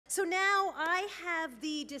So now I have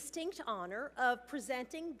the distinct honor of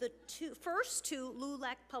presenting the first two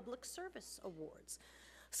LULAC Public Service Awards.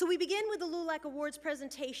 So we begin with the LULAC Awards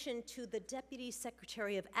presentation to the Deputy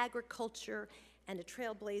Secretary of Agriculture and a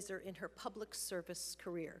trailblazer in her public service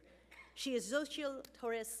career. She is Xochitl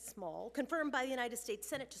Torres, confirmed by the United States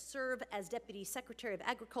Senate to serve as Deputy Secretary of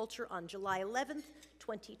Agriculture on July 11th,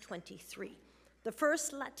 2023. The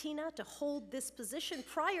first Latina to hold this position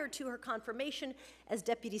prior to her confirmation as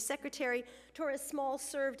Deputy Secretary, Torres Small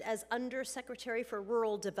served as Undersecretary for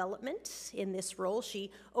Rural Development. In this role, she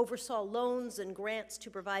oversaw loans and grants to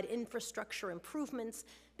provide infrastructure improvements,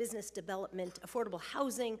 business development, affordable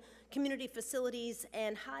housing, community facilities,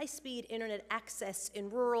 and high-speed internet access in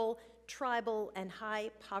rural, tribal, and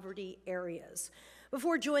high-poverty areas.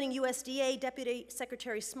 Before joining USDA, Deputy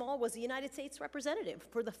Secretary Small was the United States representative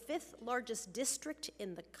for the 5th largest district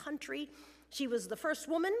in the country. She was the first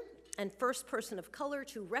woman and first person of color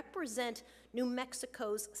to represent New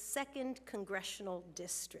Mexico's 2nd congressional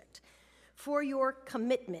district. For your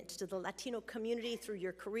commitment to the Latino community through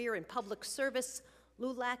your career in public service,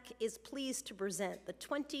 LULAC is pleased to present the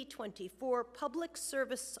 2024 Public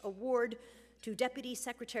Service Award to Deputy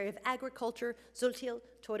Secretary of Agriculture, Xochitl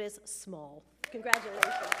Torres Small.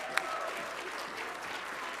 Congratulations.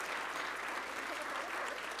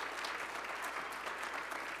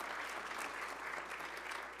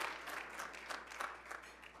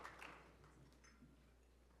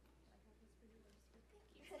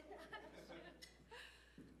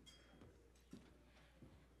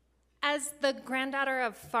 As the granddaughter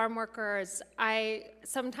of farm workers, I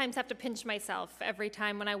sometimes have to pinch myself every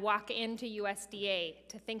time when I walk into USDA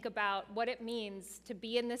to think about what it means to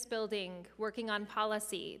be in this building working on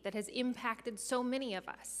policy that has impacted so many of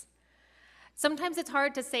us. Sometimes it's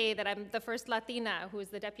hard to say that I'm the first Latina who is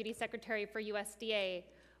the Deputy Secretary for USDA,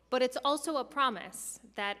 but it's also a promise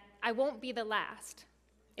that I won't be the last.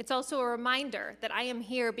 It's also a reminder that I am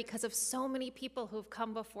here because of so many people who have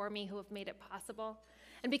come before me who have made it possible.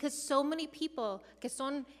 And because so many people que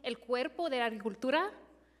son el cuerpo de la agricultura,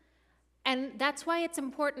 and that's why it's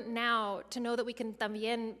important now to know that we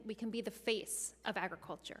can be the face of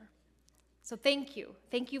agriculture. So thank you.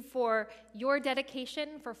 Thank you for your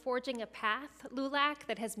dedication, for forging a path, LULAC,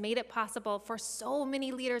 that has made it possible for so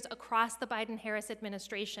many leaders across the Biden-Harris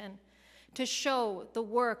administration to show the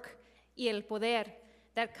work y el poder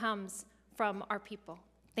that comes from our people.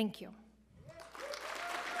 Thank you.